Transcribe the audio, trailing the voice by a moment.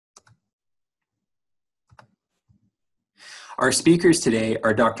Our speakers today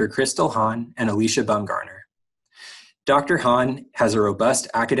are Dr. Crystal Hahn and Alisha Bumgarner. Dr. Hahn has a robust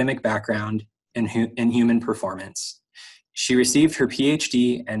academic background in human performance. She received her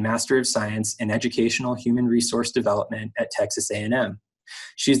PhD and Master of Science in Educational Human Resource Development at Texas A&M.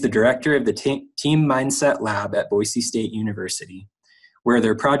 She's the director of the Team Mindset Lab at Boise State University, where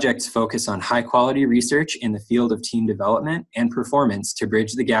their projects focus on high-quality research in the field of team development and performance to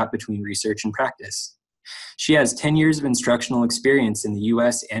bridge the gap between research and practice. She has 10 years of instructional experience in the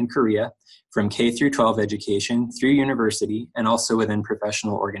US and Korea, from K through 12 education through university and also within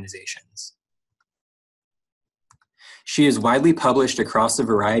professional organizations. She is widely published across a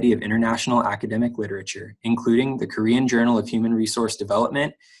variety of international academic literature, including the Korean Journal of Human Resource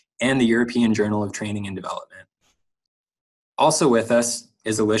Development and the European Journal of Training and Development. Also with us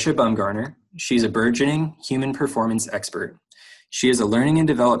is Alisha Bumgarner. She's a burgeoning human performance expert. She is a learning and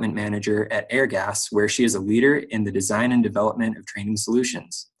development manager at Airgas, where she is a leader in the design and development of training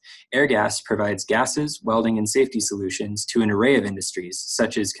solutions. Airgas provides gases, welding, and safety solutions to an array of industries,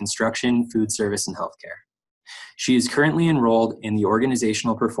 such as construction, food service, and healthcare. She is currently enrolled in the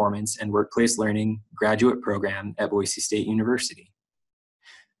Organizational Performance and Workplace Learning graduate program at Boise State University.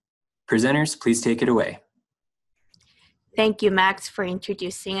 Presenters, please take it away. Thank you, Max, for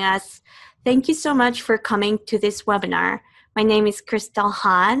introducing us. Thank you so much for coming to this webinar. My name is Crystal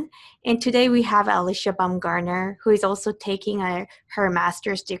Hahn, and today we have Alisha Bumgarner, who is also taking her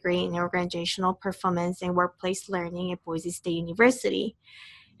master's degree in Organizational Performance and Workplace Learning at Boise State University.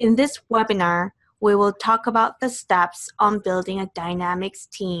 In this webinar, we will talk about the steps on building a dynamics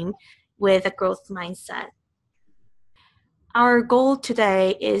team with a growth mindset. Our goal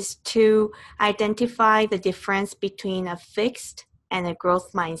today is to identify the difference between a fixed and a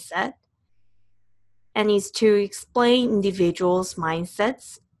growth mindset, and is to explain individuals'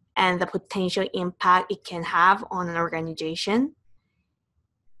 mindsets and the potential impact it can have on an organization.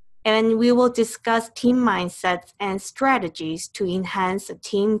 And we will discuss team mindsets and strategies to enhance a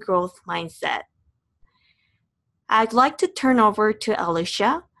team growth mindset. I'd like to turn over to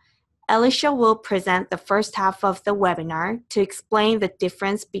Alisha. Alisha will present the first half of the webinar to explain the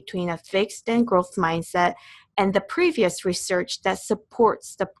difference between a fixed and growth mindset and the previous research that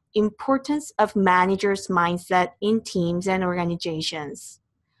supports the importance of managers' mindset in teams and organizations.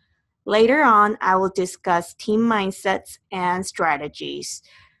 Later on, I will discuss team mindsets and strategies.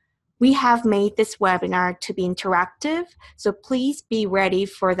 We have made this webinar to be interactive, so please be ready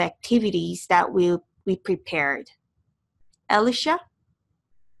for the activities that we prepared. Alisha?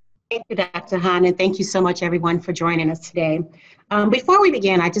 Thank you, Dr. Hahn, and thank you so much, everyone, for joining us today. Before we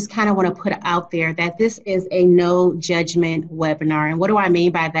begin, I just kind of want to put out there that this is a no judgment webinar. And what do I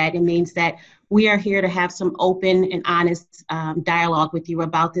mean by that? It means that we are here to have some open and honest dialogue with you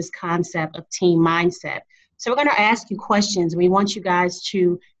about this concept of team mindset. So we're going to ask you questions. We want you guys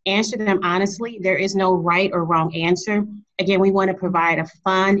to answer them honestly. There is no right or wrong answer. Again, we want to provide a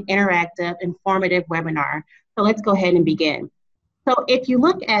fun, interactive, informative webinar. So let's go ahead and begin. So if you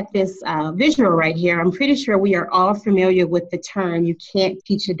look at this visual right here, I'm pretty sure we are all familiar with the term, you can't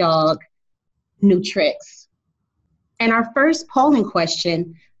teach a dog new tricks. And our first polling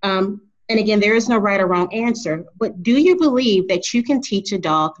question, and again, there is no right or wrong answer, but do you believe that you can teach a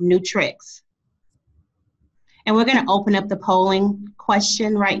dog new tricks? And we're going to open up the polling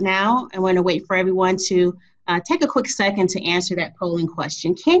question right now, and we're going to wait for everyone to take a quick second to answer that polling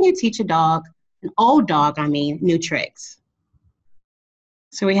question. Can you teach a dog, an old dog, new tricks?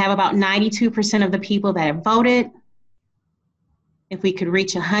 So we have about 92% of the people that have voted. If we could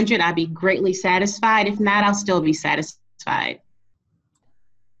reach 100, I'd be greatly satisfied. If not, I'll still be satisfied.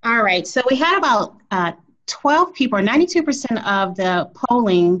 All right, so we had about 12 people, or 92% of the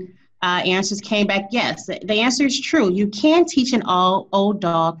polling answers came back yes. The answer is true. You can teach an old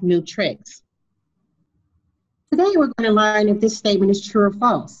dog new tricks. Today we're going to learn if this statement is true or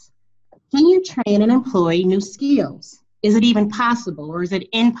false. Can you train an employee new skills? Is it even possible, or is it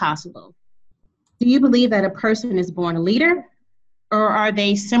impossible? Do you believe that a person is born a leader, or are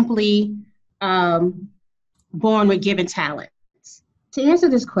they simply born with given talents? To answer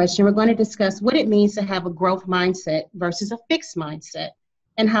this question, we're going to discuss what it means to have a growth mindset versus a fixed mindset,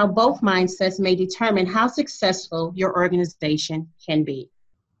 and how both mindsets may determine how successful your organization can be.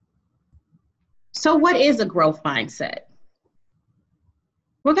 So what is a growth mindset?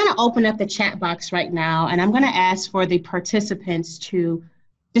 We're going to open up the chat box right now, and I'm going to ask for the participants to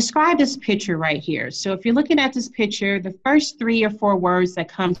describe this picture right here. So if you're looking at this picture, the first 3 or 4 words that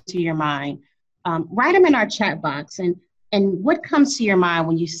come to your mind, write them in our chat box. And what comes to your mind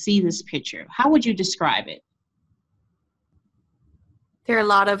when you see this picture? How would you describe it? There are a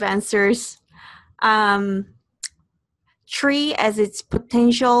lot of answers. tree as its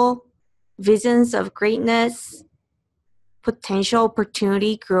potential visions of greatness, potential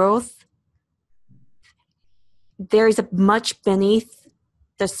opportunity, growth. There is much beneath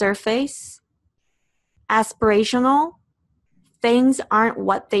the surface. Aspirational, things aren't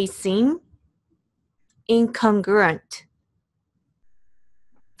what they seem. Incongruent.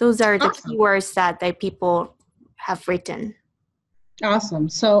 Those are the Awesome. keywords that people have written. Awesome.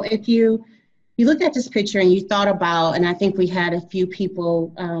 So if you looked at this picture and you thought about, and I think we had a few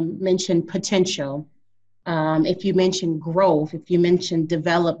people mention potential, if you mentioned growth, if you mentioned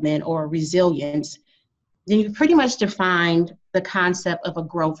development or resilience, then you pretty much defined the concept of a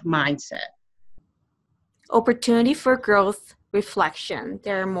growth mindset. Opportunity for growth, reflection.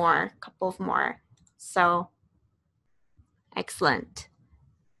 There are more, a couple of more. So, excellent.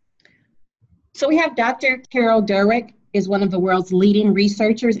 So we have Dr. Carol Dweck is one of the world's leading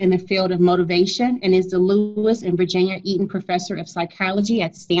researchers in the field of motivation and is the Lewis and Virginia Eaton Professor of Psychology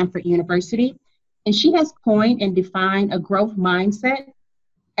at Stanford University. And she has coined and defined a growth mindset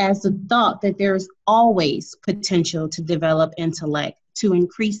as the thought that there is always potential to develop intellect, to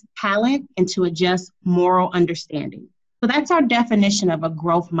increase talent, and to adjust moral understanding. So that's our definition of a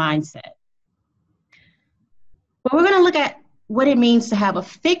growth mindset. But we're going to look at what it means to have a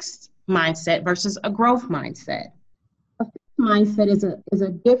fixed mindset versus a growth mindset. A fixed mindset is a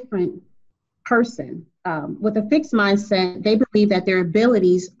different person. With a fixed mindset, they believe that their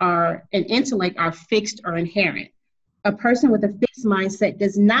abilities and intellect are fixed or inherent. A person with a fixed mindset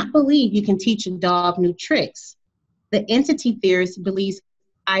does not believe you can teach a dog new tricks. The entity theorist believes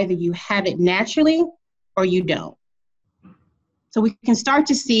either you have it naturally or you don't. So we can start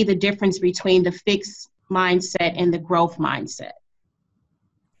to see the difference between the fixed mindset and the growth mindset.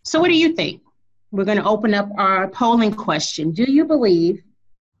 So what do you think? We're going to open up our polling question. Do you believe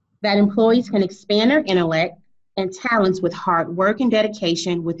that employees can expand their intellect and talents with hard work and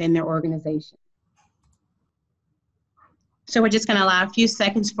dedication within their organization? So we're just going to allow a few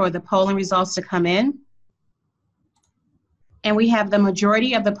seconds for the polling results to come in. And we have the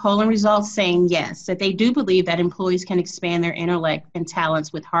majority of the polling results saying yes, that they do believe that employees can expand their intellect and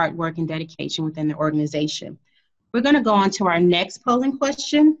talents with hard work and dedication within their organization. We're going to go on to our next polling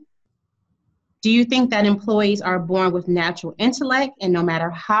question. Do you think that employees are born with natural intellect and no matter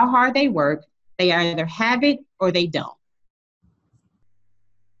how hard they work, they either have it or they don't?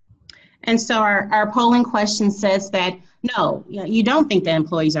 And so our polling question says that no, you don't think that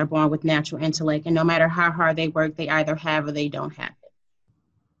employees are born with natural intellect and no matter how hard they work, they either have or they don't have it.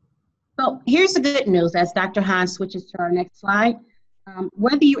 So here's the good news as Dr. Hahn switches to our next slide.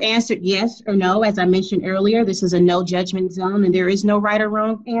 Whether you answered yes or no, as I mentioned earlier, this is a no judgment zone and there is no right or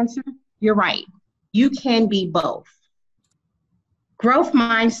wrong answer. You're right. You can be both. Growth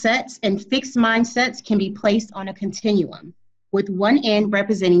mindsets and fixed mindsets can be placed on a continuum, with one end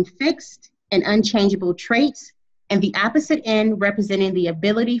representing fixed and unchangeable traits and the opposite end representing the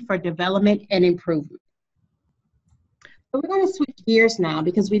ability for development and improvement. So we're going to switch gears now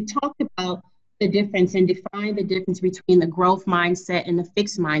because we've talked about the difference and defined the difference between the growth mindset and the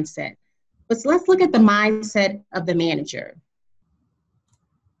fixed mindset. But let's look at the mindset of the manager.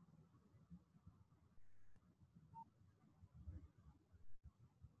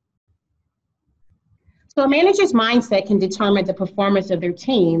 So a manager's mindset can determine the performance of their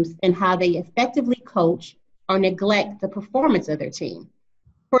teams and how they effectively coach or neglect the performance of their team.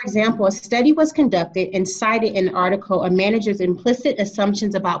 For example, a study was conducted and cited in an article a manager's implicit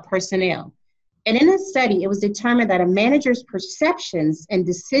assumptions about personnel. And in this study, it was determined that a manager's perceptions and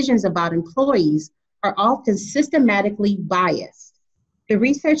decisions about employees are often systematically biased. The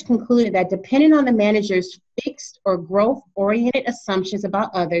research concluded that depending on the manager's fixed or growth-oriented assumptions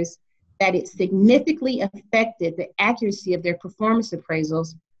about others, that it significantly affected the accuracy of their performance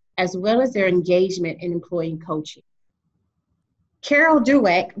appraisals, as well as their engagement in employee coaching. Carol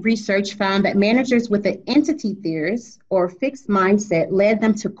Dweck research found that managers with an entity theorist or fixed mindset led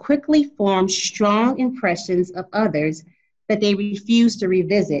them to quickly form strong impressions of others that they refused to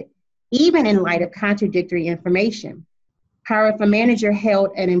revisit, even in light of contradictory information. However, if a manager held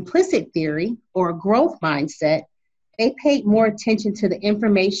an implicit theory or a growth mindset, they paid more attention to the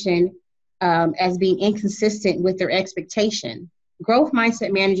information as being inconsistent with their expectation. Growth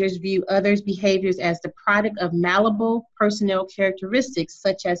mindset managers view others' behaviors as the product of malleable personnel characteristics,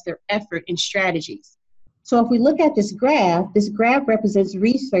 such as their effort and strategies. So if we look at this graph represents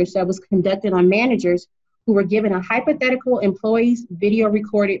research that was conducted on managers who were given a hypothetical employee's video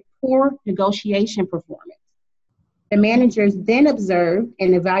recorded poor negotiation performance. The managers then observed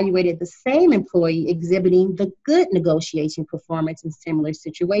and evaluated the same employee exhibiting the good negotiation performance in similar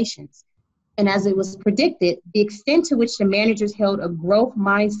situations. And as it was predicted, the extent to which the managers held a growth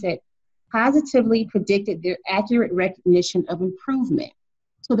mindset positively predicted their accurate recognition of improvement.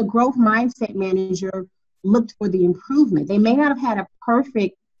 So the growth mindset manager looked for the improvement. They may not have had a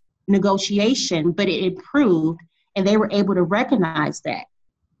perfect negotiation, but it improved, and they were able to recognize that.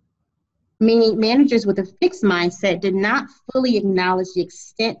 Meaning managers with a fixed mindset did not fully acknowledge the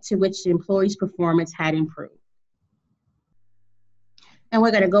extent to which the employee's performance had improved. And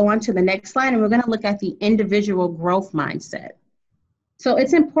we're going to go on to the next slide, and we're going to look at the individual growth mindset. So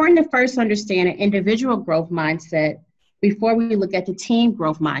it's important to first understand an individual growth mindset before we look at the team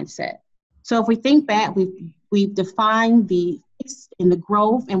growth mindset. So if we think back, we've defined the fixed and the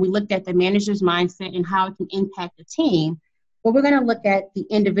growth, and we looked at the manager's mindset and how it can impact the team. But we're going to look at the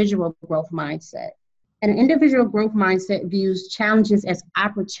individual growth mindset. And an individual growth mindset views challenges as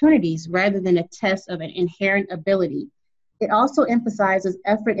opportunities rather than a test of an inherent ability. It also emphasizes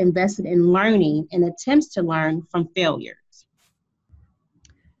effort invested in learning and attempts to learn from failures.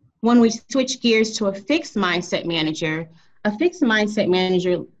 When we switch gears to a fixed mindset manager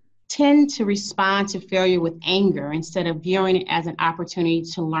tends to respond to failure with anger instead of viewing it as an opportunity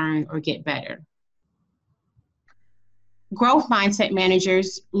to learn or get better. Growth mindset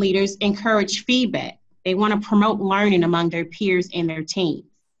leaders encourage feedback. They want to promote learning among their peers and their teams.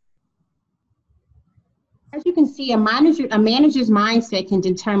 As you can see, a manager's mindset can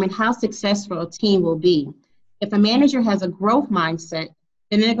determine how successful a team will be. If a manager has a growth mindset,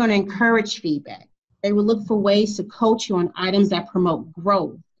 then they're going to encourage feedback. They will look for ways to coach you on items that promote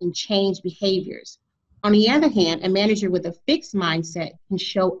growth and change behaviors. On the other hand, a manager with a fixed mindset can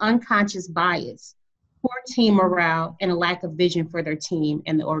show unconscious bias, poor team morale, and a lack of vision for their team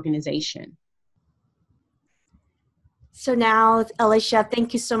and the organization. So now, Alisha,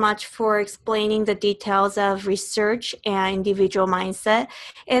 thank you so much for explaining the details of research and individual mindset.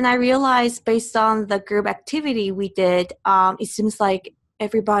 And I realized based on the group activity we did, it seems like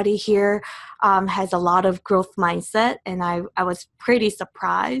everybody here has a lot of growth mindset, and I was pretty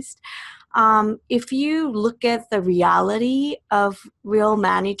surprised. If you look at the reality of real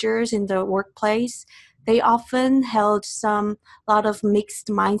managers in the workplace, they often held a lot of mixed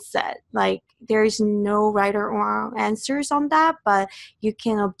mindset. Like there's no right or wrong answers on that, but you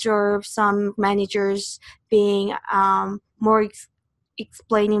can observe some managers being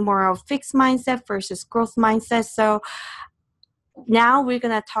explaining more of fixed mindset versus growth mindset. So now we're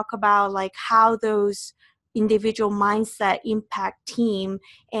going to talk about like how those individual mindset impact team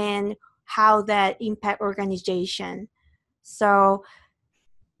and how that impact organization. So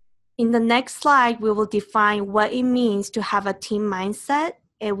in the next slide, we will define what it means to have a team mindset,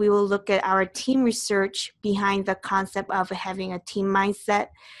 and we will look at our team research behind the concept of having a team mindset,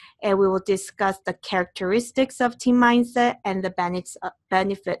 and we will discuss the characteristics of team mindset and the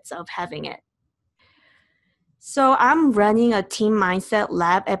benefits of having it. So I'm running a team mindset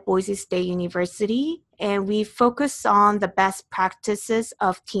lab at Boise State University, and we focus on the best practices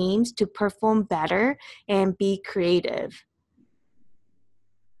of teams to perform better and be creative.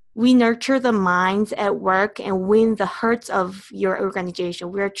 We nurture the minds at work and win the hearts of your organization.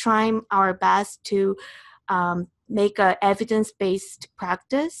 We're trying our best to make an evidence-based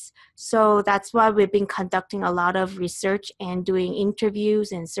practice. So that's why we've been conducting a lot of research and doing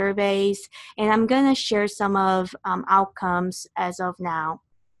interviews and surveys. And I'm going to share some of outcomes as of now.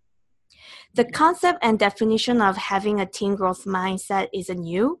 The concept and definition of having a team growth mindset isn't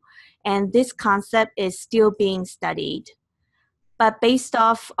new, and this concept is still being studied. But based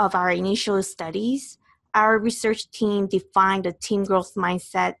off of our initial studies, our research team defined the team growth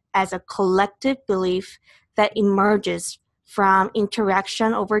mindset as a collective belief that emerges from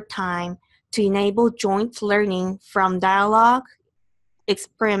interaction over time to enable joint learning from dialogue,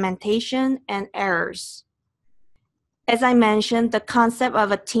 experimentation, and errors. As I mentioned, the concept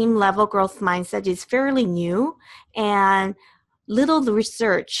of a team-level growth mindset is fairly new, and little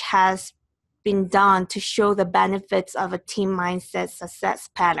research has been done to show the benefits of a team mindset success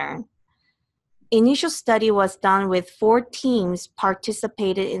pattern. Initial study was done with 4 teams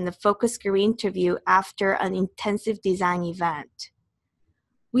participated in the focus group interview after an intensive design event.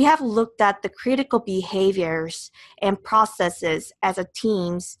 We have looked at the critical behaviors and processes as a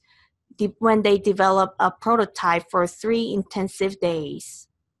teams when they develop a prototype for 3 intensive days.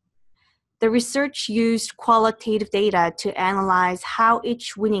 The research used qualitative data to analyze how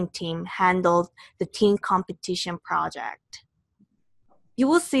each winning team handled the team competition project. You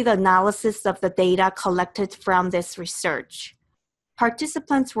will see the analysis of the data collected from this research.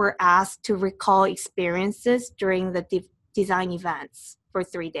 Participants were asked to recall experiences during the design events for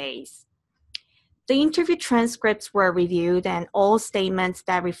 3 days. The interview transcripts were reviewed and all statements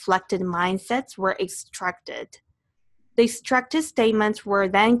that reflected mindsets were extracted. The extracted statements were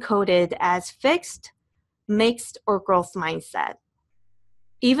then coded as fixed, mixed, or growth mindset.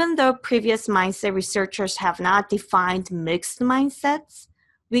 Even though previous mindset researchers have not defined mixed mindsets,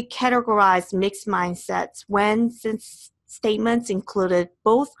 we categorized mixed mindsets since statements included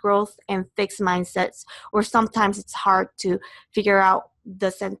both growth and fixed mindsets, or sometimes it's hard to figure out the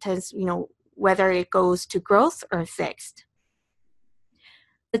sentence, whether it goes to growth or fixed.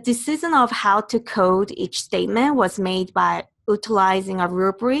 The decision of how to code each statement was made by utilizing a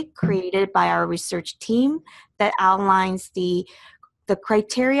rubric created by our research team that outlines the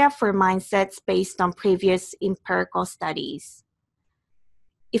criteria for mindsets based on previous empirical studies.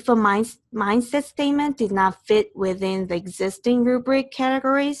 If a mindset statement did not fit within the existing rubric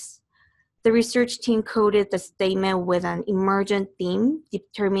categories, the research team coded the statement with an emergent theme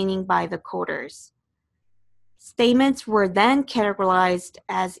determined by the coders. Statements were then categorized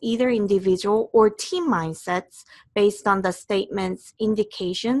as either individual or team mindsets based on the statement's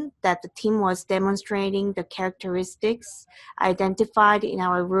indication that the team was demonstrating the characteristics identified in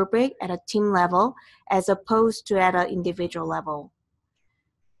our rubric at a team level as opposed to at an individual level.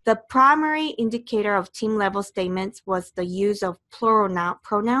 The primary indicator of team level statements was the use of plural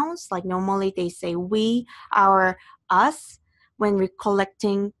pronouns, like normally they say we, our, us, when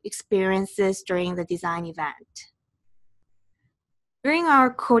recollecting experiences during the design event. During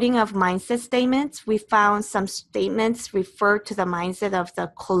our coding of mindset statements, we found some statements refer to the mindset of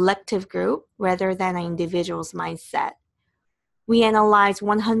the collective group rather than an individual's mindset. We analyzed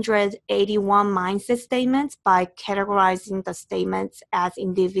 181 mindset statements by categorizing the statements as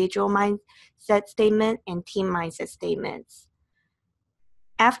individual mindset statement and team mindset statements.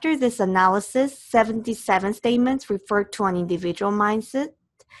 After this analysis, 77 statements referred to an individual mindset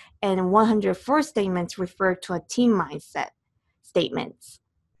and 104 statements referred to a team mindset statements.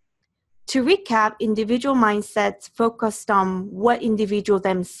 To recap, individual mindsets focused on what individuals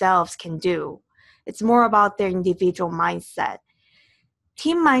themselves can do. It's more about their individual mindset.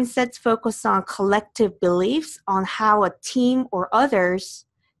 Team mindsets focus on collective beliefs on how a team or others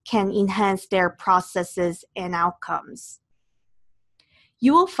can enhance their processes and outcomes.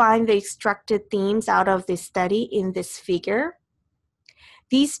 You will find the extracted themes out of this study in this figure.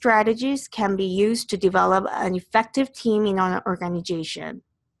 These strategies can be used to develop an effective team in an organization.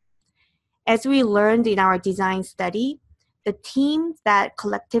 As we learned in our design study, the team that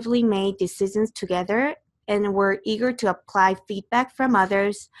collectively made decisions together and were eager to apply feedback from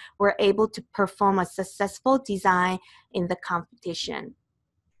others were able to perform a successful design in the competition.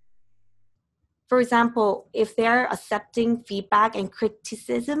 For example, if they're accepting feedback and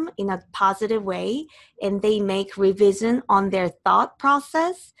criticism in a positive way and they make revision on their thought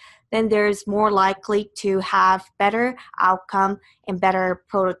process, then there's more likely to have better outcome and better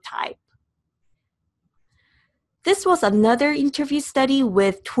prototype. This was another interview study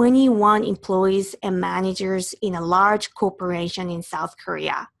with 21 employees and managers in a large corporation in South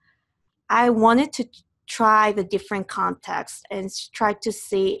Korea. I wanted to try the different contexts and try to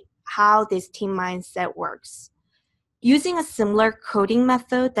see how this team mindset works. Using a similar coding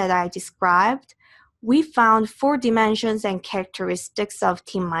method that I described, we found 4 dimensions and characteristics of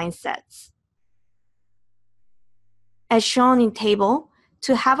team mindsets. As shown in table,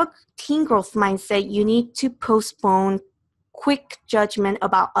 to have a team growth mindset, you need to postpone quick judgment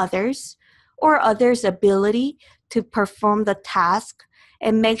about others or others' ability to perform the task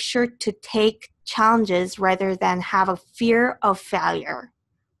and make sure to take challenges rather than have a fear of failure.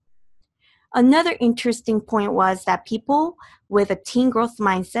 Another interesting point was that people with a team growth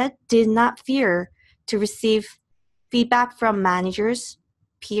mindset did not fear to receive feedback from managers,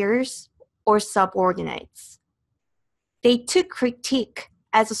 peers, or subordinates. They took critique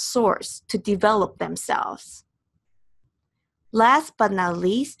as a source to develop themselves. Last but not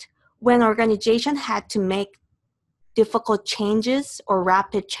least, when organization had to make difficult changes or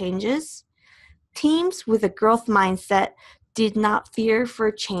rapid changes, teams with a growth mindset did not fear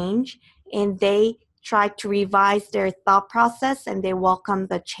for change, and they tried to revise their thought process and they welcomed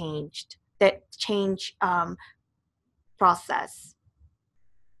the change process.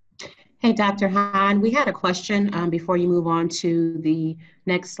 Hey, Dr. Hahn, we had a question before you move on to the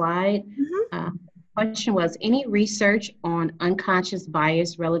next slide. Question was, any research on unconscious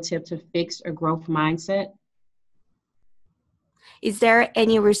bias relative to fixed or growth mindset? Is there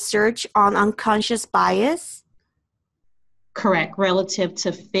any research on unconscious bias? Correct, relative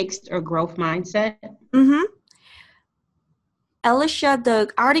to fixed or growth mindset? Alisha, the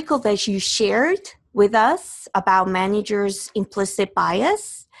article that you shared with us about managers' implicit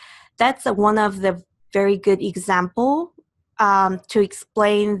bias, that's one of the very good example to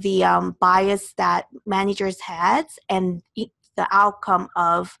explain the bias that managers had and the outcome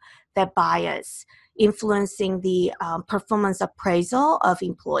of that bias influencing the performance appraisal of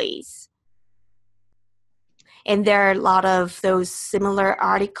employees. And there are a lot of those similar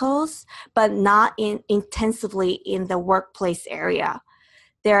articles, but not intensively in the workplace area.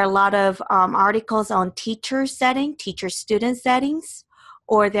 There are a lot of articles on teacher-student settings,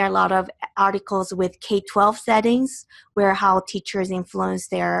 or there are a lot of articles with K-12 settings where how teachers influence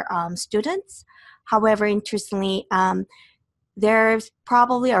their students. However, interestingly, there's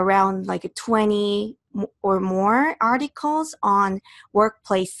probably around like 20 or more articles on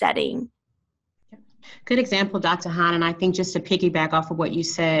workplace setting. Good example, Dr. Hahn, and I think just to piggyback off of what you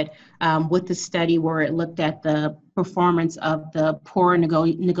said, with the study where it looked at the performance of the poor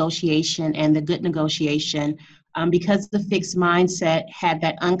negotiation and the good negotiation, because the fixed mindset had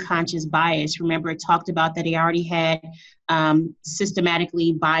that unconscious bias. Remember, it talked about that he already had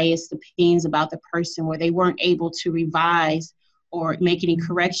systematically biased opinions about the person where they weren't able to revise or make any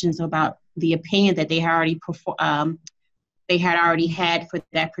corrections about the opinion that they had already had for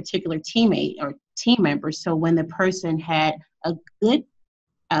that particular teammate or team member. So when the person had a good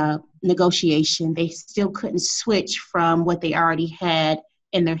negotiation, they still couldn't switch from what they already had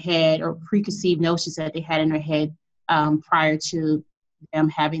in their head or preconceived notions that they had in their head prior to them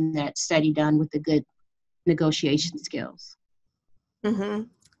having that study done with the good negotiation skills. Mm-hmm.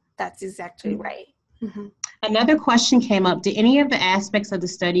 That's exactly right. Mm-hmm. Another question came up. Did any of the aspects of the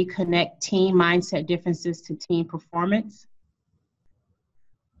study connect team mindset differences to team performance?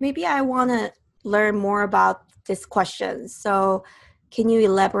 Maybe I want to learn more about this question. So can you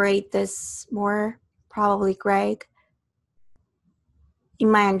elaborate this more? Probably, Greg. In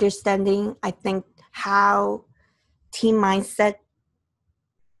my understanding, I think how team mindset.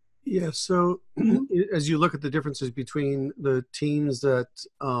 Yeah, so as you look at the differences between the teams that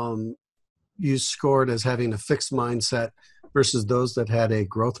you scored as having a fixed mindset versus those that had a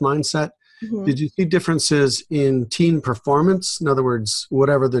growth mindset, did you see differences in team performance? In other words,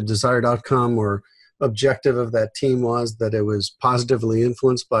 whatever the desired outcome or objective of that team was, that it was positively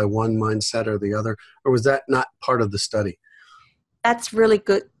influenced by one mindset or the other, or was that not part of the study? That's really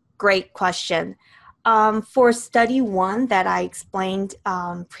good, great question. For study one that I explained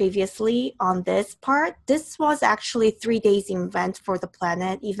previously on this part, this was actually 3 days event for the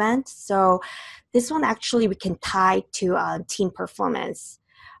Planet event. So this one actually we can tie to team performance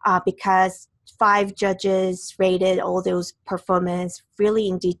because 5 judges rated all those performance really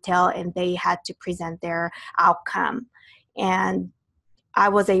in detail and they had to present their outcome. And I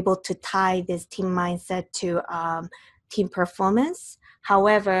was able to tie this team mindset to team performance.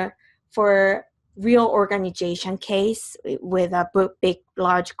 However, for real organization case with a big,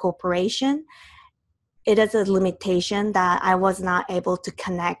 large corporation, it is a limitation that I was not able to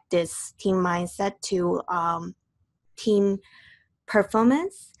connect this team mindset to team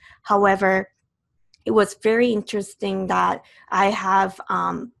performance. However, it was very interesting that I have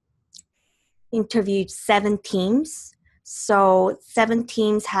interviewed 7 teams. So 7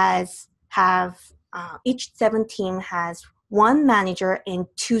 teams each 7 team has 1 manager and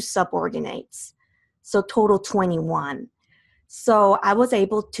 2 subordinates. So total 21. So I was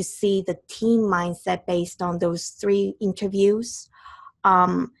able to see the team mindset based on those 3 interviews.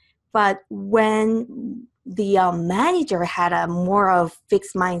 But when the manager had a more of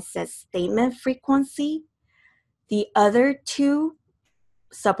fixed mindset statement frequency, the other 2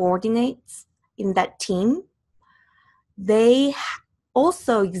 subordinates in that team, they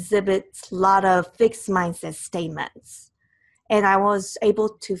also exhibit a lot of fixed mindset statements. And I was able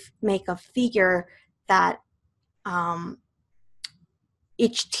to make a figure that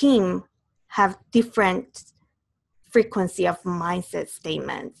each team have different frequency of mindset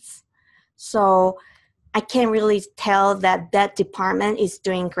statements. So I can't really tell that department is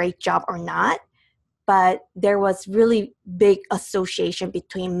doing a great job or not, but there was really big association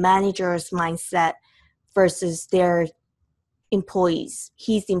between managers' mindset versus their employees,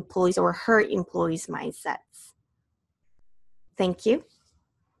 his employees or her employees' mindsets. Thank you.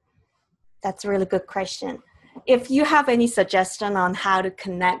 That's a really good question. If you have any suggestion on how to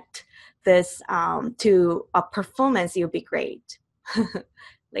connect this to a performance, it would be great.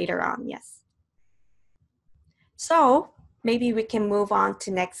 Later on, yes. So maybe we can move on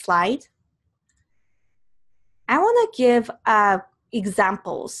to next slide. I want to give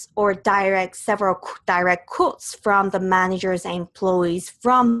examples or several direct quotes from the managers and employees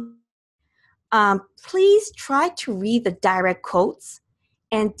from. Please try to read the direct quotes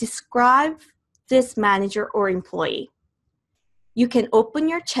and describe this manager or employee. you can open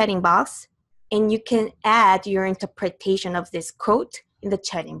your chatting box and you can add your interpretation of this quote in the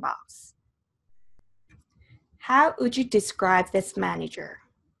chatting box. How would you describe this manager?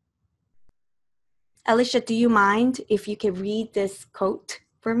 Alisha, do you mind if you could read this quote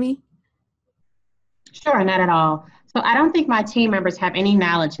for me? Sure, not at all. So I don't think my team members have any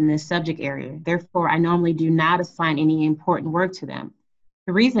knowledge in this subject area. Therefore, I normally do not assign any important work to them.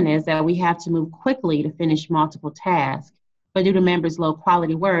 The reason is that we have to move quickly to finish multiple tasks, but due to members' low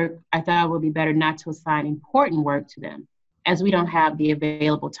quality work, I thought it would be better not to assign important work to them as we don't have the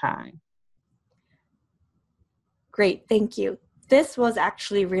available time. Great, thank you. This was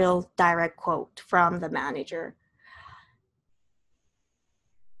actually a real direct quote from the manager.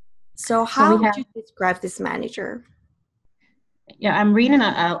 So how would you describe this manager? Yeah, I'm reading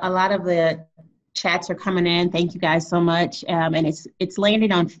a lot of the chats are coming in. Thank you guys so much. And it's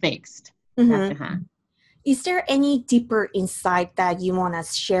landed on fixed. Dr. Hahn. Is there any deeper insight that you want to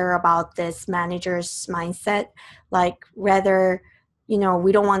share about this manager's mindset? Like whether, we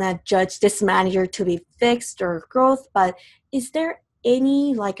don't want to judge this manager to be fixed or growth, but is there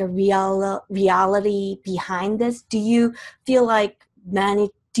any like a reality behind this? Do you feel like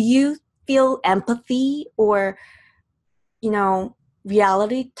do you feel empathy or,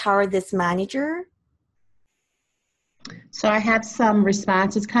 reality toward this manager? So I have some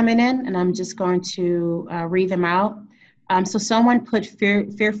responses coming in, and I'm just going to read them out. So someone put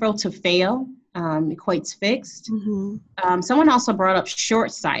fearful to fail, equates fixed. Someone also brought up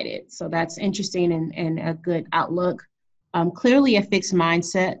short-sighted, so that's interesting and a good outlook. Clearly a fixed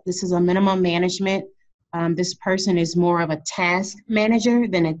mindset. This is a minimum management. This person is more of a task manager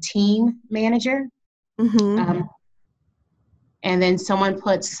than a team manager. And then someone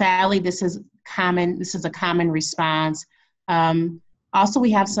put Sally, this is a common response. Also,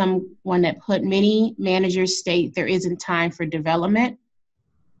 we have someone that put many managers state there isn't time for development.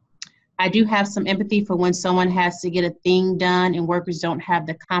 I do have some empathy for when someone has to get a thing done and workers don't have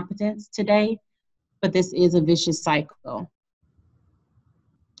the competence today, but this is a vicious cycle.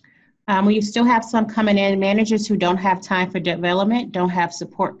 We still have some coming in, managers who don't have time for development, don't have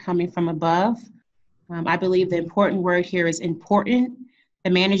support coming from above. I believe the important word here is important. The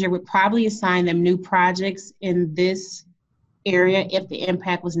manager would probably assign them new projects in this area if the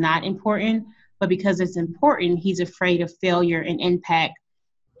impact was not important, but because it's important, he's afraid of failure and impact.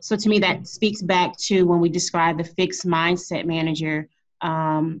 So to me, that speaks back to when we describe the fixed mindset manager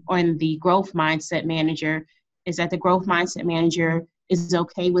or the growth mindset manager, is that the growth mindset manager is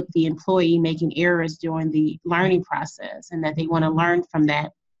okay with the employee making errors during the learning process and that they want to learn from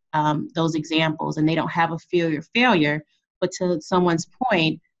that. Those examples, and they don't have a failure, but to someone's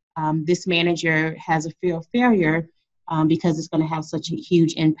point, this manager has a fear of failure because it's going to have such a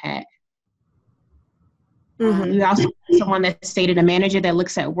huge impact. We also have someone that stated a manager that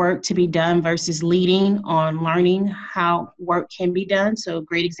looks at work to be done versus leading on learning how work can be done. So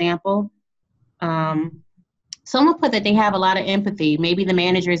great example. Someone put that they have a lot of empathy. Maybe the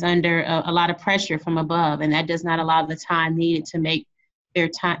manager is under a lot of pressure from above, and that does not allow the time needed to make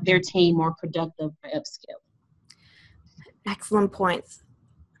their team more productive or upskill. Excellent points.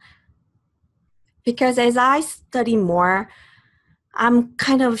 Because as I study more, I'm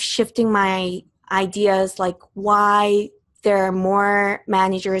kind of shifting my ideas, like why there are more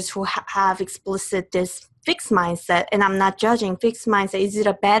managers who have explicit this fixed mindset, and I'm not judging fixed mindset. Is it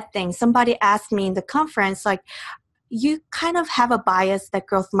a bad thing? Somebody asked me in the conference, like, you kind of have a bias that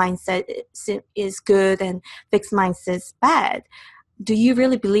growth mindset is good and fixed mindset is bad. Do you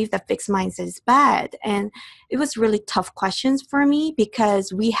really believe that fixed mindset is bad? And it was really tough questions for me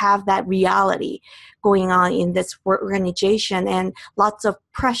because we have that reality going on in this organization and lots of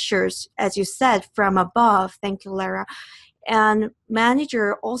pressures, as you said, from above. Thank you, Lara. And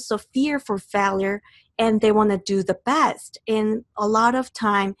manager also fear for failure and they want to do the best. And a lot of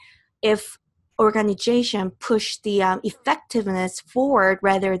time, if organization push the effectiveness forward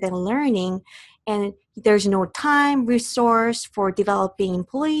rather than learning, and there's no time, resource for developing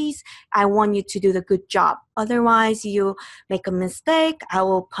employees, I want you to do the good job. Otherwise, you make a mistake, I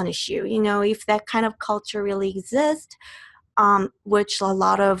will punish you. If that kind of culture really exists, which a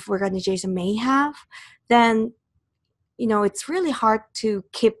lot of organizations may have, then, it's really hard to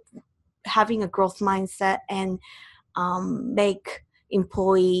keep having a growth mindset and make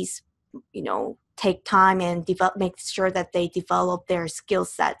employees, take time and make sure that they develop their skill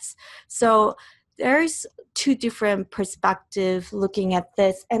sets. So there's two different perspectives looking at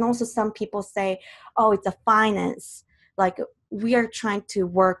this. And also some people say, oh, it's a finance. Like we are trying to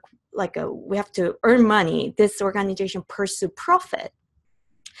work we have to earn money. This organization pursue profit.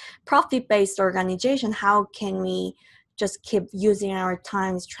 Profit-based organization, how can we just keep using our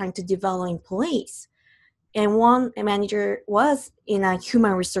times trying to develop employees. And one manager was in a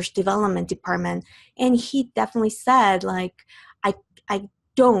human resource development department, and he definitely said, like, I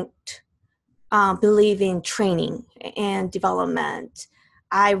don't believe in training and development.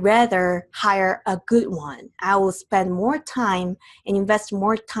 I rather hire a good one. I will spend more time and invest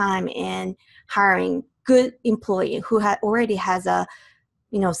more time in hiring good employee who already has a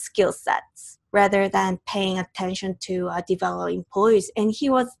skill sets rather than paying attention to develop employees. And he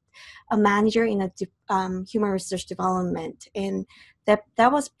was a manager in a human resource development, and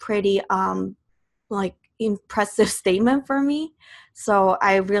that was pretty like impressive statement for me. So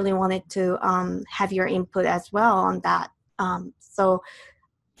I really wanted to have your input as well on that. So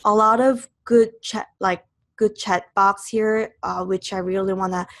a lot of good chat box here, which I really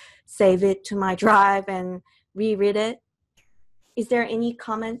want to save it to my drive and reread it. Is there any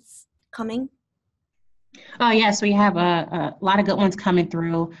comments coming? Oh, yes, we have a lot of good ones coming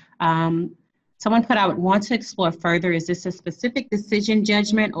through. Someone put, I would want to explore further, is this a specific decision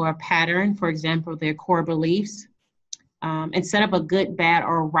judgment or a pattern, for example, their core beliefs? Instead of a good, bad,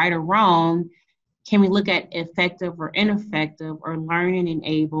 or right or wrong, can we look at effective or ineffective, or learning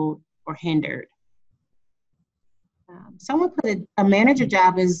enabled or hindered? Someone put a manager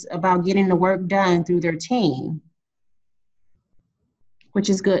job is about getting the work done through their team, which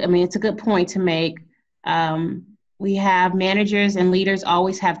is good. I mean, it's a good point to make. We have managers and leaders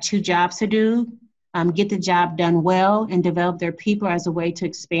always have two jobs to do, get the job done well and develop their people as a way to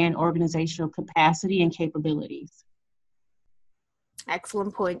expand organizational capacity and capabilities.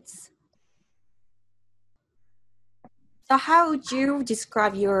 Excellent points. So how would you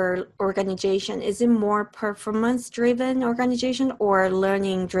describe your organization? Is it more performance-driven organization or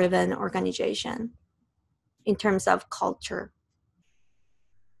learning-driven organization in terms of culture?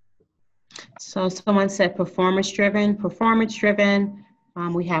 So someone said performance-driven. Performance-driven,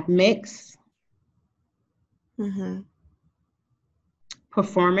 we have mix. Mm-hmm.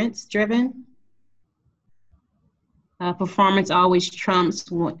 Performance-driven. Performance always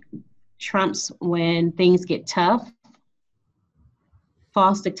trumps when things get tough.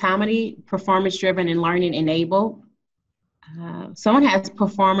 False dichotomy, performance-driven and learning enabled. Someone has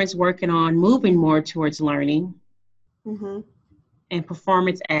performance working on moving more towards learning. Mm-hmm. And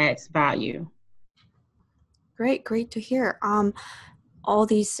performance adds value. Great to hear. All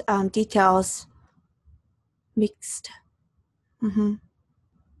these details mixed. Mm-hmm.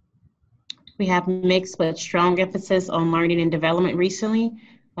 We have mixed but strong emphasis on learning and development recently.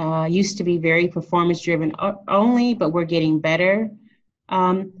 Used to be very performance-driven only, but we're getting better.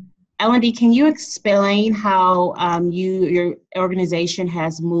 L&D, can you explain how your organization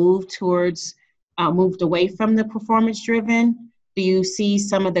has moved away from the performance-driven? Do you see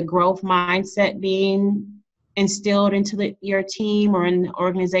some of the growth mindset being instilled into your team or in the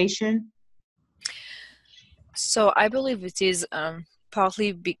organization? So I believe it is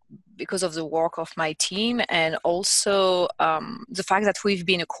partly because of the work of my team, and also the fact that we've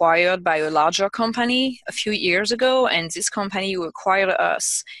been acquired by a larger company a few years ago, and this company who acquired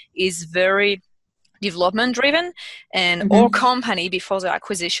us is very development driven, and our company before the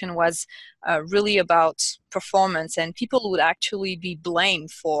acquisition was really about performance, and people would actually be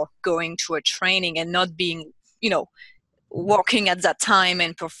blamed for going to a training and not being, working at that time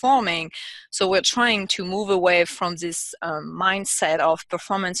and performing. So we're trying to move away from this mindset of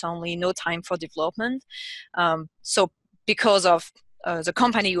performance only, no time for development. So because of the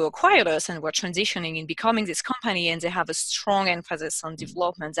company who acquired us, and we're transitioning in becoming this company, and they have a strong emphasis on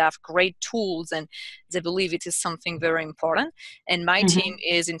development. They have great tools, and they believe it is something very important. And my team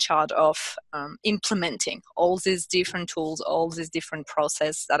is in charge of implementing all these different tools, all these different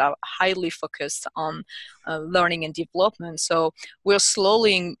processes that are highly focused on learning and development. So we're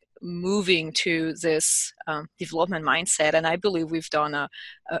slowly moving to this development mindset, and I believe we've done an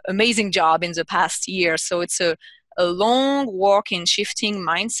amazing job in the past year. So it's a long work in shifting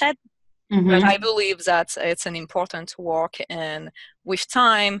mindset, but I believe that it's an important work, and with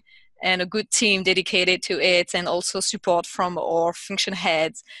time and a good team dedicated to it, and also support from our function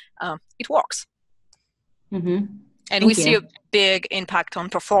heads, it works. And we see a big impact on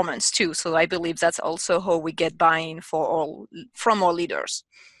performance too. So I believe that's also how we get buy-in from our leaders.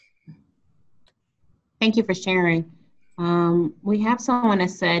 Thank you for sharing. We have someone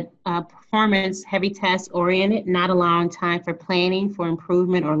that said performance heavy task oriented, not allowing time for planning for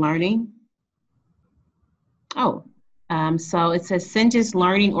improvement or learning. So it says Singe's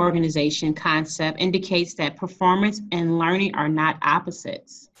learning organization concept indicates that performance and learning are not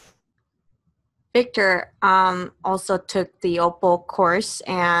opposites. Victor also took the OPAL course,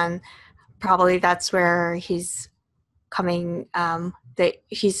 and probably that's where he's coming, that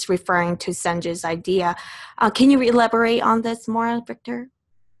he's referring to Sanjay's idea. Can you elaborate on this more, Victor?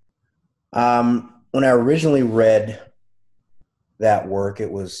 When I originally read that work,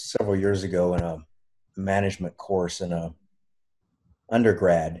 it was several years ago in a management course in a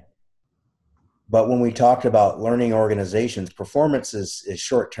undergrad. But when we talked about learning organizations, performance is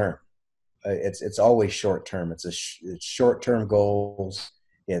short term. It's always short term. It's short term goals.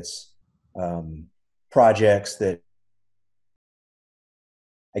 It's projects that,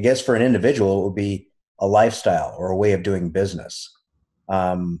 I guess, for an individual, it would be a lifestyle or a way of doing business.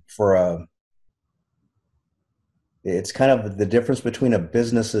 It's kind of the difference between a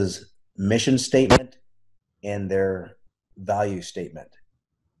business's mission statement and their value statement.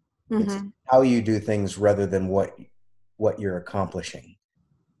 Mm-hmm. It's how you do things rather than what you're accomplishing.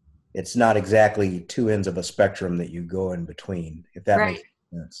 It's not exactly two ends of a spectrum that you go in between, if that makes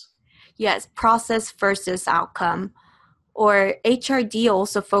sense. Yes, process versus outcome. Or HRD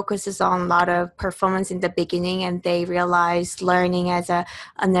also focuses on a lot of performance in the beginning, and they realize learning as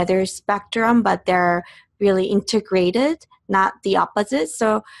another spectrum, but they're really integrated, not the opposite.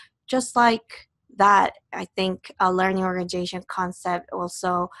 So just like that, I think a learning organization concept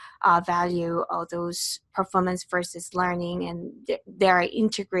also value all those performance versus learning, and they're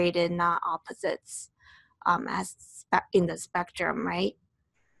integrated, not opposites, as in the spectrum, right?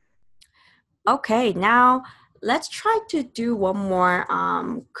 Okay, now let's try to do one more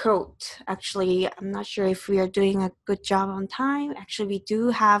quote. Actually, I'm not sure if we are doing a good job on time. Actually, we do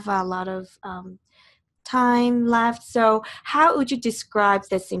have a lot of time left. So how would you describe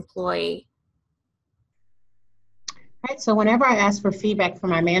this employee? Right, so whenever I ask for feedback from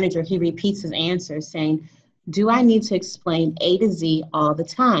my manager, he repeats his answer saying, do I need to explain A to Z all the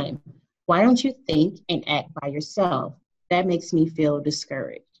time? Why don't you think and act by yourself? That makes me feel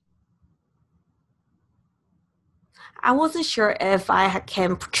discouraged. I wasn't sure if I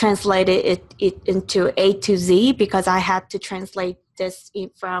can translate it into A to Z because I had to translate this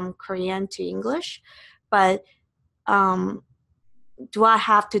from Korean to English. But do I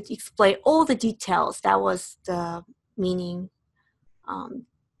have to explain all the details? That was the meaning,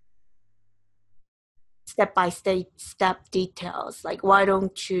 step-by-step details. Like, why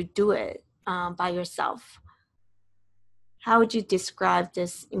don't you do it by yourself? How would you describe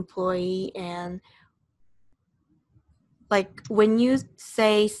this employee? And like when you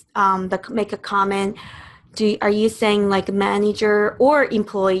say make a comment, are you saying like manager or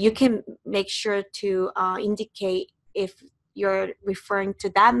employee? You can make sure to indicate if you're referring to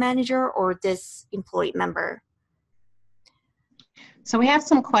that manager or this employee member. So we have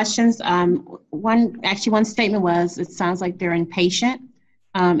some questions. One statement was, it sounds like they're impatient.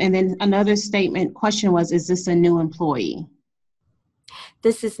 And then another question was, is this a new employee?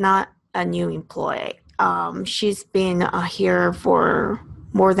 This is not a new employee. She's been here for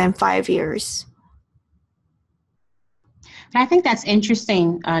more than 5 years. I think that's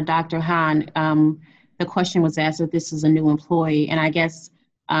interesting, Dr. Han. The question was asked if this is a new employee. And I guess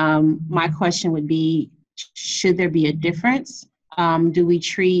my question would be, should there be a difference? Do we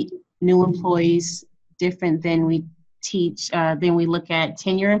treat new employees different than we look at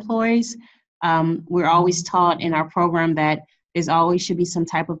tenure employees? We're always taught in our program that there's always should be some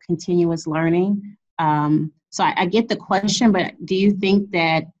type of continuous learning. So I get the question, but do you think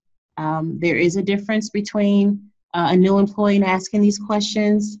that there is a difference between a new employee and asking these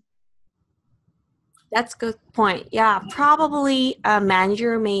questions? That's a good point. Yeah, probably a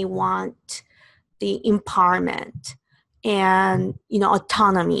manager may want the empowerment and,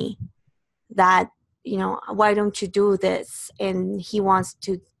 autonomy that, why don't you do this? And he wants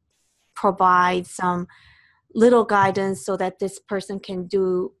to provide some little guidance so that this person can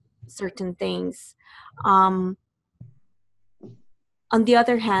do certain things. On the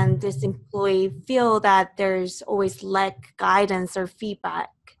other hand, this employee feel that there's always lack guidance or feedback.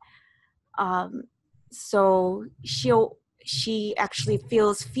 So she actually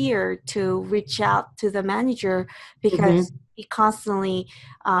feels fear to reach out to the manager because he constantly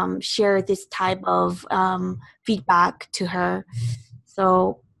share this type of feedback to her.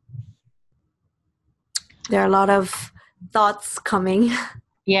 So there are a lot of thoughts coming.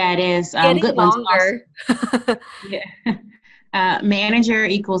 Yeah, it is. Getting good longer. Yeah. Manager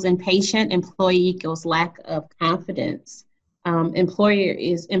equals impatient. Employee equals lack of confidence.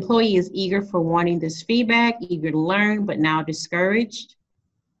 Employee is eager for wanting this feedback, eager to learn, but now discouraged.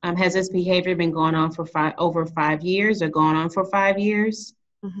 Has this behavior been going on for over 5 years or going on for 5 years?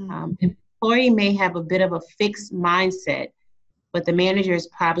 Employee may have a bit of a fixed mindset, but the manager is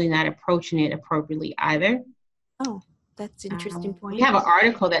probably not approaching it appropriately either. Oh, That's an interesting point. We have an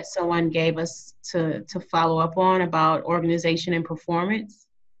article that someone gave us to follow up on about organization and performance.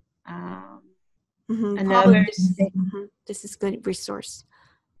 Another this is good resource.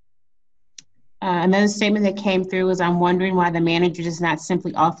 Another statement that came through is, I'm wondering why the manager does not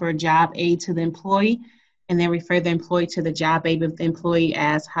simply offer a job aid to the employee and then refer the employee to the job aid if the employee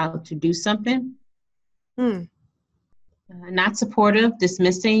asks how to do something. Not supportive,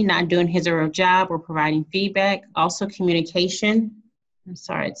 dismissing, not doing his or her job, or providing feedback. Also communication. I'm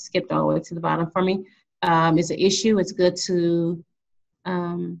sorry, it skipped all the way to the bottom for me. Is an issue. It's good to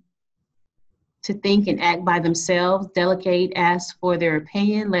think and act by themselves, delegate, ask for their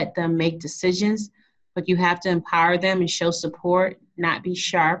opinion, let them make decisions, but you have to empower them and show support, not be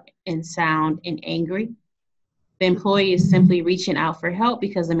sharp and sound and angry. The employee is simply reaching out for help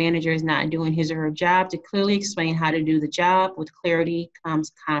because the manager is not doing his or her job. To clearly explain how to do the job, with clarity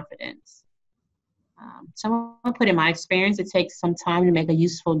comes confidence. Someone put, in my experience, it takes some time to make a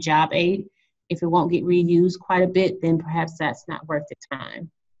useful job aid. If it won't get reused quite a bit, then perhaps that's not worth the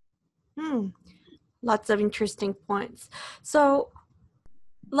time. Lots of interesting points. So,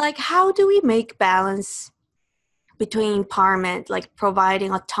 like, how do we make balance between empowerment, like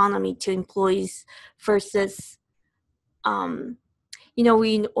providing autonomy to employees versus,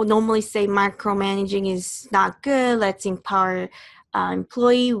 we normally say micromanaging is not good. Let's empower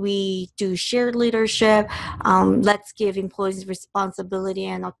employee. We do shared leadership. Let's give employees responsibility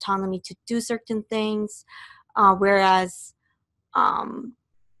and autonomy to do certain things. Whereas,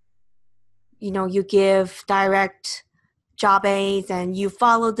 you give direct job aids and you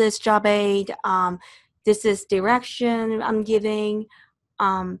follow this job aid. This is direction I'm giving.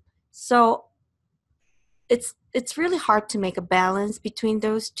 So it's really hard to make a balance between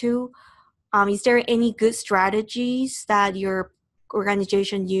those two. Is there any good strategies that your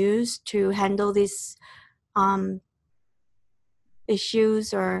organization use to handle these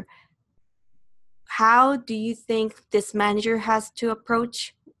issues, or how do you think this manager has to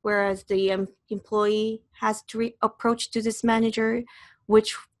approach, whereas the employee has to approach to this manager?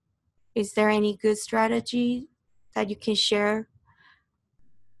 Is there any good strategy that you can share?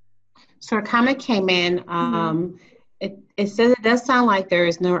 So a comment came in. It says it does sound like there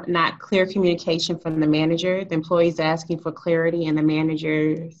is not clear communication from the manager. The employee is asking for clarity, and the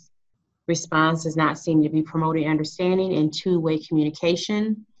manager's response does not seem to be promoting understanding and two-way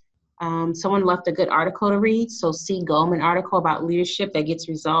communication. Someone left a good article to read. So C. Goldman article about leadership that gets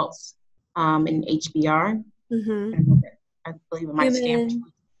results in HBR. I believe it might stand.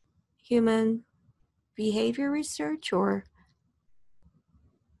 Human behavior research, or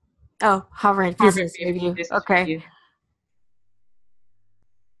Harvard Business Review. Okay.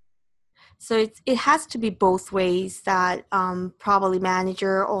 So it has to be both ways, that probably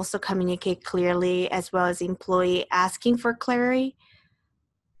manager also communicate clearly as well as employee asking for clarity.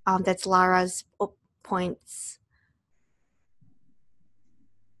 That's Lara's points.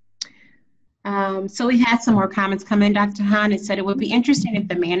 So we had some more comments come in, Dr. Hahn. It said it would be interesting if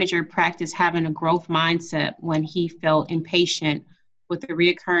the manager practiced having a growth mindset when he felt impatient with the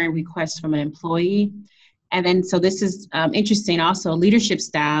reoccurring requests from an employee. And then, so this is interesting also, leadership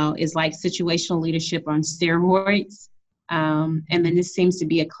style is like situational leadership on steroids. And then this seems to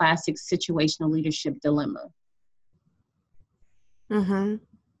be a classic situational leadership dilemma.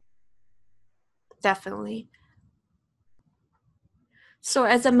 Definitely. So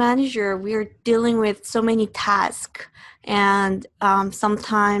as a manager, we're dealing with so many tasks, and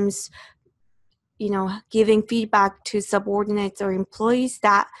sometimes, giving feedback to subordinates or employees,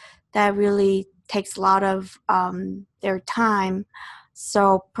 that really takes a lot of their time.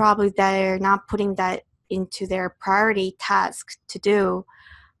 So probably they're not putting that into their priority task to do.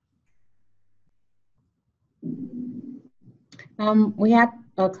 We have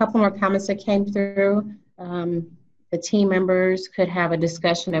a couple more comments that came through. The team members could have a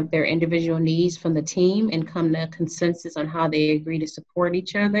discussion of their individual needs from the team and come to a consensus on how they agree to support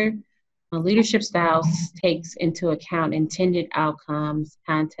each other. Leadership styles takes into account intended outcomes,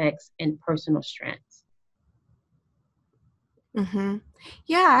 context, and personal strengths.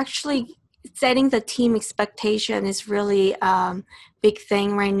 Yeah, actually, setting the team expectation is really a big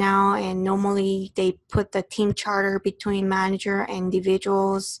thing right now. And normally they put the team charter between manager and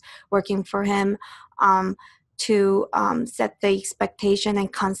individuals working for him to set the expectation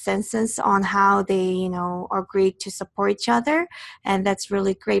and consensus on how they, agree to support each other. And that's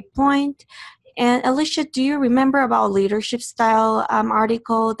really great point. And Alisha, do you remember about leadership style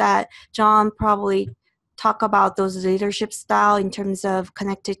article that John probably talk about those leadership style in terms of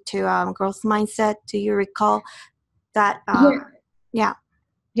connected to growth mindset? Do you recall that? Yeah.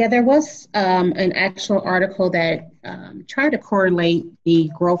 Yeah, there was an actual article that tried to correlate the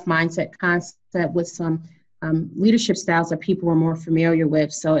growth mindset concept with some leadership styles that people were more familiar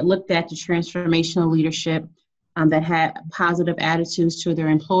with. So it looked at the transformational leadership that had positive attitudes to their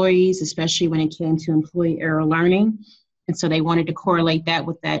employees, especially when it came to employee error learning. And so they wanted to correlate that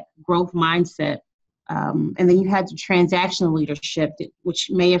with that growth mindset. And then you had the transactional leadership, which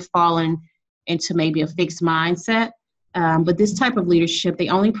may have fallen into maybe a fixed mindset. But this type of leadership, they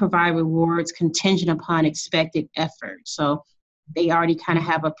only provide rewards contingent upon expected effort. So they already kind of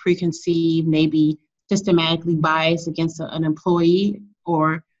have a preconceived, maybe systematically bias against an employee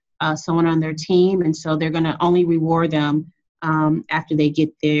or someone on their team. And so they're going to only reward them after they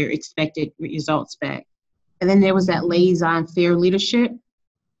get their expected results back. And then there was that liaison fair leadership.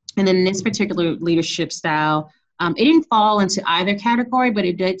 And then this particular leadership style, it didn't fall into either category, but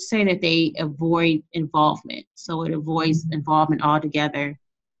it did say that they avoid involvement. So it avoids involvement altogether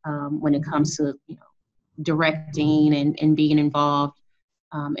when it comes to directing and being involved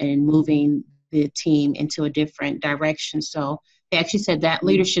and moving the team into a different direction. So they actually said that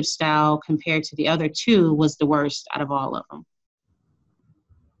leadership style compared to the other two was the worst out of all of them.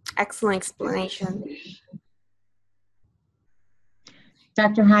 Excellent explanation.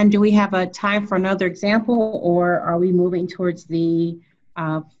 Dr. Hahn, do we have a time for another example, or are we moving towards the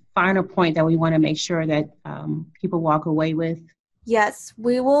final point that we want to make sure that people walk away with? Yes,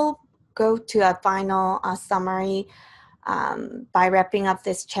 we will go to a final summary by wrapping up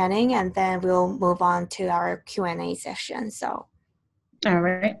this training, and then we'll move on to our Q&A session. So, all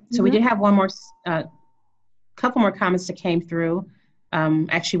right. So we did have one more, couple more comments that came through.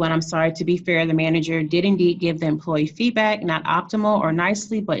 Actually, one, I'm sorry, to be fair, the manager did indeed give the employee feedback, not optimal or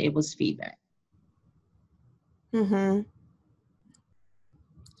nicely, but it was feedback.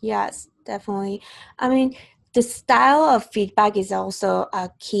 Yes, definitely. I mean, the style of feedback is also a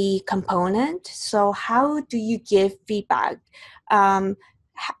key component. So how do you give feedback?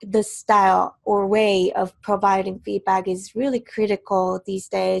 The style or way of providing feedback is really critical these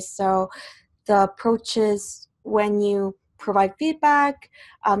days. So the approaches when you provide feedback,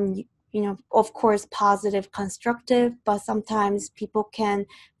 of course, positive, constructive, but sometimes people can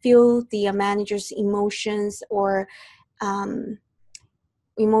feel the manager's emotions or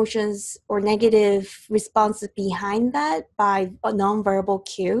negative responses behind that by nonverbal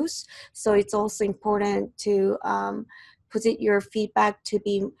cues. So it's also important to put your feedback to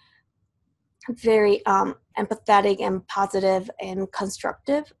be very empathetic and positive and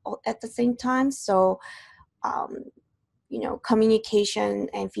constructive at the same time. So communication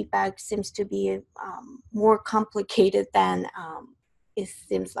and feedback seems to be more complicated than it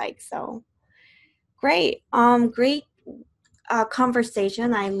seems like. So great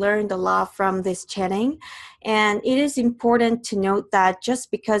conversation. I learned a lot from this chatting, and it is important to note that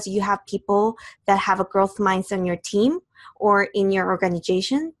just because you have people that have a growth mindset on your team or in your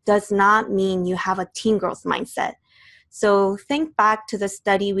organization does not mean you have a team growth mindset. So think back to the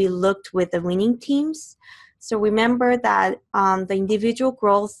study we looked with the winning teams. So remember that the individual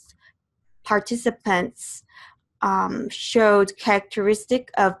growth participants showed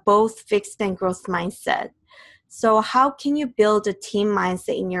characteristic of both fixed and growth mindset. So how can you build a team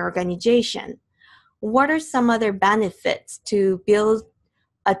mindset in your organization? What are some other benefits to build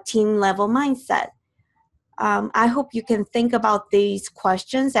a team level mindset? I hope you can think about these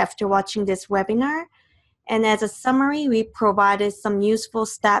questions after watching this webinar. And as a summary, we provided some useful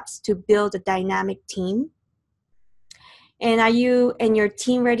steps to build a dynamic team. And are you and your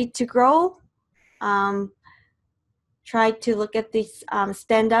team ready to grow? Try to look at this,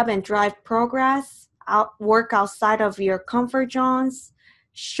 stand up and drive progress, work outside of your comfort zones,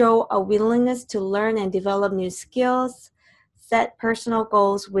 show a willingness to learn and develop new skills, set personal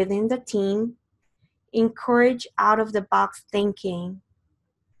goals within the team, encourage out-of-the-box thinking.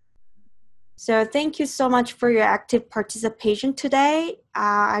 So thank you so much for your active participation today.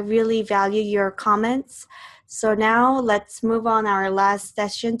 I really value your comments. So now let's move on our last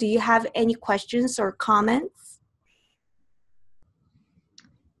session. Do you have any questions or comments?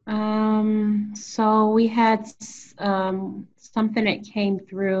 So we had something that came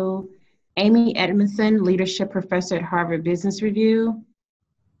through. Amy Edmondson, leadership professor at Harvard Business Review.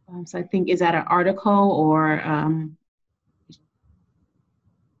 So I think, is that an article or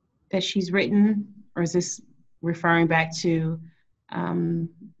that she's written, or is this referring back to,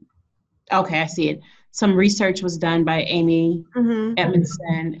 okay, I see it. Some research was done by Amy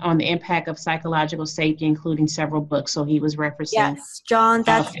Edmondson on the impact of psychological safety, including several books. So he was referencing. Yes, John,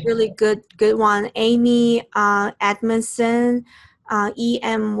 that's really good one. Amy Edmondson,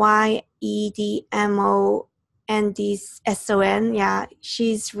 EMYEDMONSON, Andy's SON. Yeah,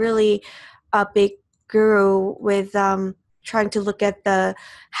 she's really a big guru with trying to look at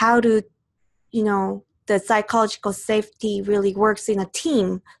how to, the psychological safety really works in a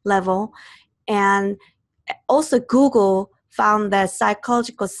team level. And also Google found that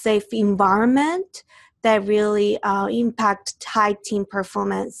psychological safe environment that really impact high team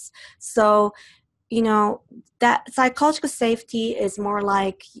performance. So, that psychological safety is more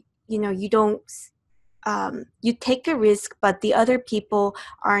like, you don't, you take a risk, but the other people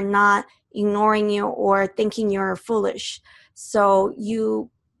are not ignoring you or thinking you're foolish. So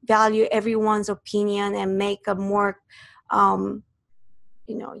you value everyone's opinion and make a more,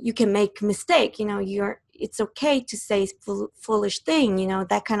 you can make mistake, it's okay to say foolish thing,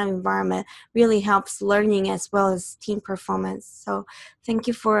 that kind of environment really helps learning as well as team performance. So thank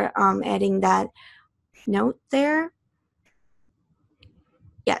you for adding that note there.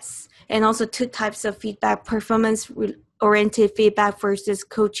 Yes. And also 2 types of feedback: performance-oriented feedback versus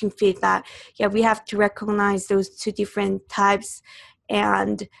coaching feedback. Yeah, we have to recognize those 2 different types.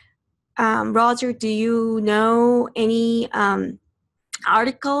 And Roger, do you know any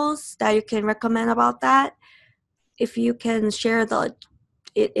articles that you can recommend about that? If you can share it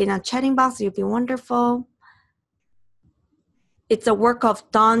in a chatting box, it would be wonderful. It's a work of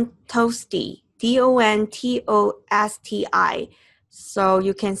Don Tosti, Dontosti. So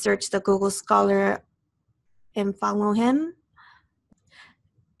you can search the Google Scholar and follow him.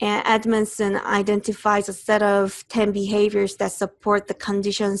 And Edmondson identifies a set of 10 behaviors that support the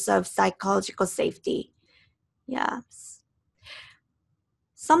conditions of psychological safety. Yeah.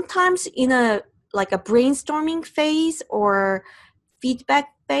 Sometimes in a brainstorming phase or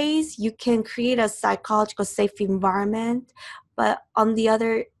feedback phase, you can create a psychological safe environment. But on the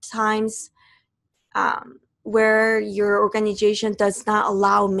other times, where your organization does not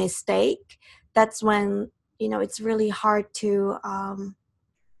allow mistake, that's when it's really hard to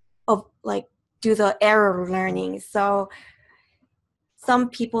do the error learning. So some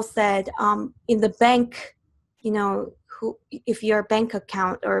people said in the bank, if you're a bank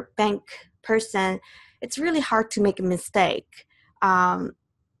account or bank person, it's really hard to make a mistake.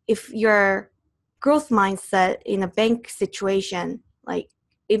 If your growth mindset in a bank situation,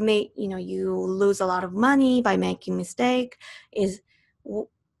 it may, you lose a lot of money by making mistake.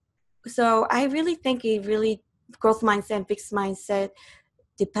 So I really think growth mindset and fixed mindset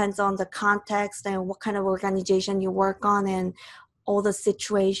depends on the context and what kind of organization you work on and all the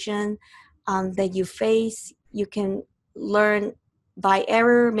situation that you face. You can learn by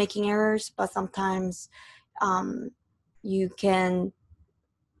making errors, but sometimes you can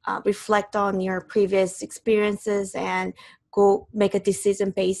reflect on your previous experiences and go make a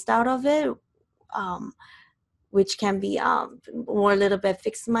decision based out of it, which can be more a little bit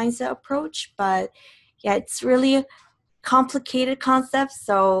fixed mindset approach. But yeah, it's really complicated concept,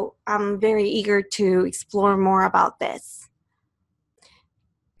 so I'm very eager to explore more about this.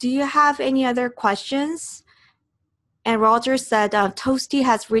 Do you have any other questions? And Roger said, Toasty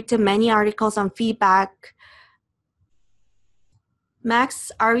has written many articles on feedback.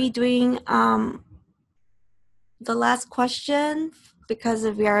 Max, are we doing the last question because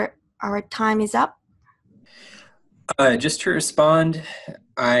of our time is up? Just to respond,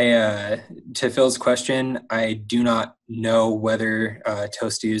 to Phil's question, I do not know whether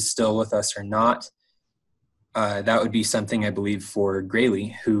Toasty is still with us or not. That would be something, I believe, for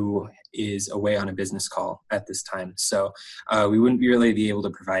Grayley, who is away on a business call at this time. So we wouldn't really be able to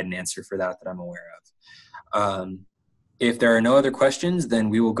provide an answer for that I'm aware of. If there are no other questions,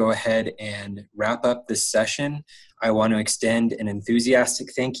 then we will go ahead and wrap up this session. I want to extend an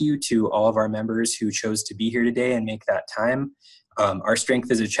enthusiastic thank you to all of our members who chose to be here today and make that time. Our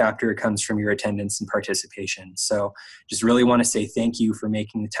strength as a chapter comes from your attendance and participation. So just really want to say thank you for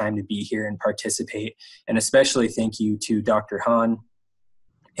making the time to be here and participate. And especially thank you to Dr. Hahn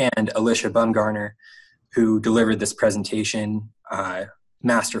and Alisha Bumgarner, who delivered this presentation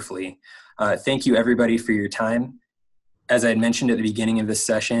masterfully. Thank you everybody for your time. As I had mentioned at the beginning of this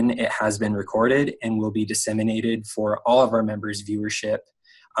session, it has been recorded and will be disseminated for all of our members' viewership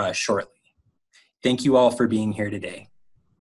shortly. Thank you all for being here today.